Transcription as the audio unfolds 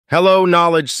Hello,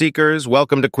 knowledge seekers.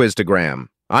 Welcome to Quiztagram.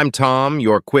 I'm Tom,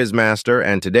 your quiz master,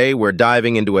 and today we're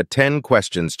diving into a 10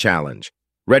 questions challenge.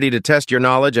 Ready to test your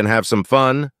knowledge and have some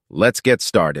fun? Let's get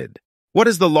started. What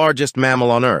is the largest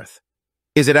mammal on Earth?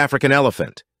 Is it African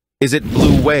elephant? Is it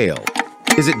blue whale?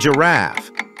 Is it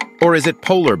giraffe? Or is it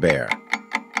polar bear?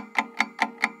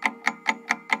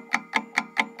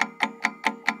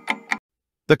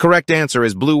 The correct answer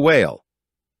is blue whale.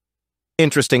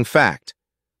 Interesting fact.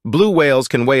 Blue whales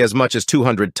can weigh as much as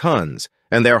 200 tons,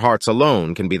 and their hearts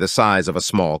alone can be the size of a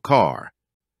small car.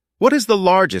 What is the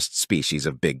largest species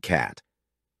of big cat?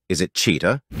 Is it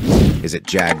cheetah? Is it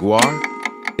jaguar?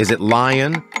 Is it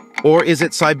lion? Or is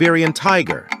it Siberian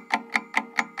tiger?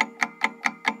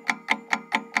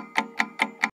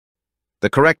 The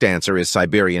correct answer is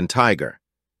Siberian tiger.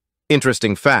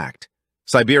 Interesting fact.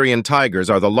 Siberian tigers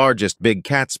are the largest big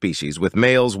cat species, with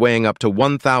males weighing up to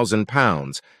 1,000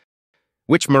 pounds.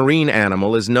 Which marine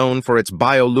animal is known for its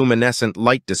bioluminescent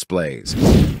light displays?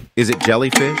 Is it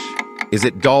jellyfish? Is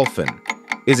it dolphin?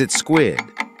 Is it squid?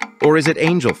 Or is it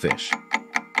angelfish?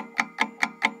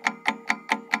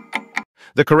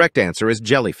 The correct answer is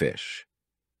jellyfish.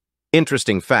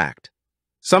 Interesting fact.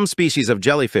 Some species of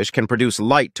jellyfish can produce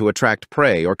light to attract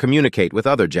prey or communicate with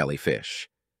other jellyfish.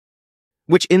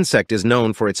 Which insect is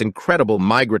known for its incredible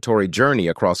migratory journey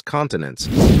across continents?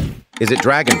 Is it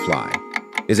dragonfly?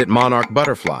 Is it monarch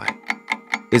butterfly?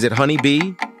 Is it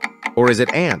honeybee? Or is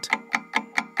it ant?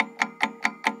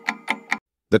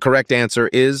 The correct answer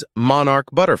is monarch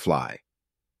butterfly.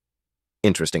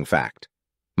 Interesting fact.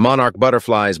 Monarch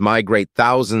butterflies migrate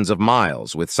thousands of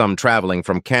miles, with some traveling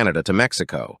from Canada to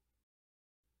Mexico.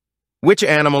 Which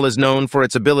animal is known for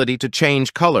its ability to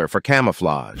change color for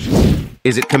camouflage?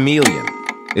 Is it chameleon?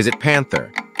 Is it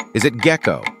panther? Is it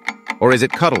gecko? Or is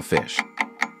it cuttlefish?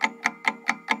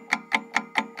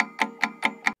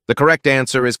 The correct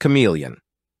answer is chameleon.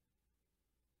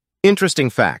 Interesting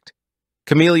fact.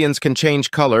 Chameleons can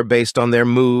change color based on their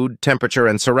mood, temperature,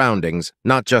 and surroundings,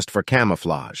 not just for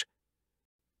camouflage.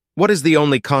 What is the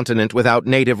only continent without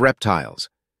native reptiles?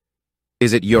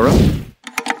 Is it Europe?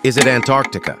 Is it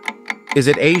Antarctica? Is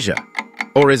it Asia?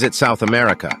 Or is it South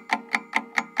America?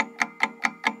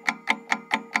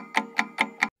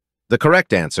 The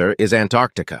correct answer is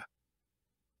Antarctica.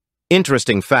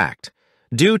 Interesting fact.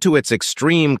 Due to its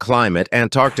extreme climate,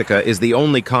 Antarctica is the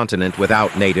only continent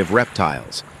without native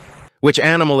reptiles. Which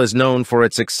animal is known for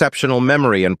its exceptional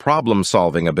memory and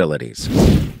problem-solving abilities?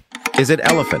 Is it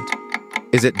elephant?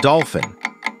 Is it dolphin?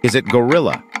 Is it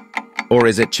gorilla? Or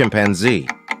is it chimpanzee?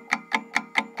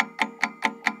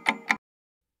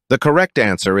 The correct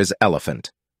answer is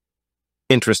elephant.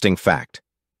 Interesting fact.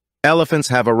 Elephants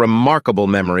have a remarkable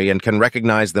memory and can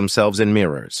recognize themselves in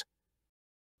mirrors.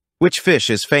 Which fish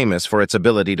is famous for its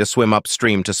ability to swim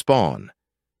upstream to spawn?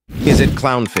 Is it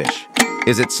clownfish?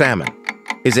 Is it salmon?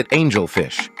 Is it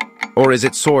angelfish? Or is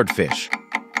it swordfish?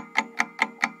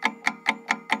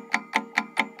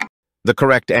 The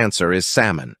correct answer is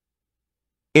salmon.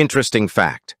 Interesting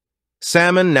fact.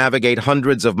 Salmon navigate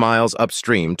hundreds of miles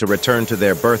upstream to return to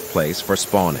their birthplace for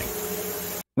spawning.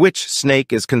 Which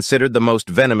snake is considered the most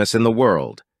venomous in the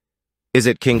world? Is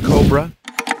it king cobra?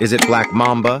 Is it black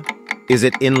mamba? Is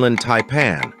it inland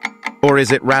taipan? Or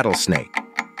is it rattlesnake?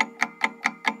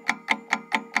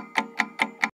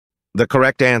 The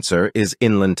correct answer is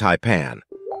inland taipan.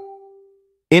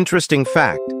 Interesting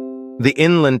fact. The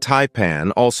inland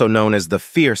taipan, also known as the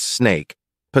fierce snake,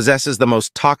 possesses the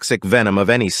most toxic venom of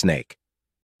any snake.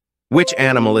 Which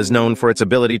animal is known for its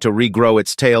ability to regrow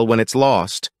its tail when it's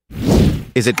lost?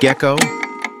 Is it gecko?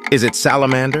 Is it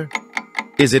salamander?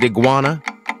 Is it iguana?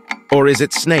 Or is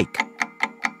it snake?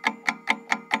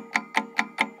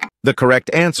 The correct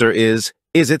answer is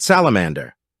it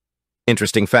salamander?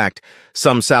 Interesting fact,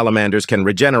 some salamanders can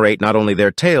regenerate not only their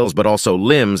tails but also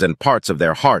limbs and parts of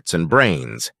their hearts and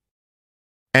brains.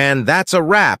 And that's a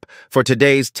wrap for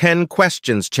today's 10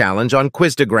 questions challenge on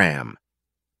Quiztagram.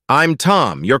 I'm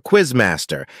Tom, your quiz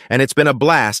master, and it's been a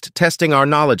blast testing our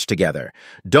knowledge together.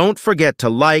 Don't forget to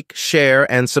like,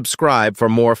 share, and subscribe for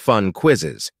more fun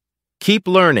quizzes. Keep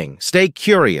learning, stay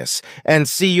curious, and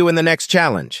see you in the next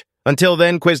challenge. Until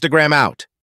then, Quiztagram out.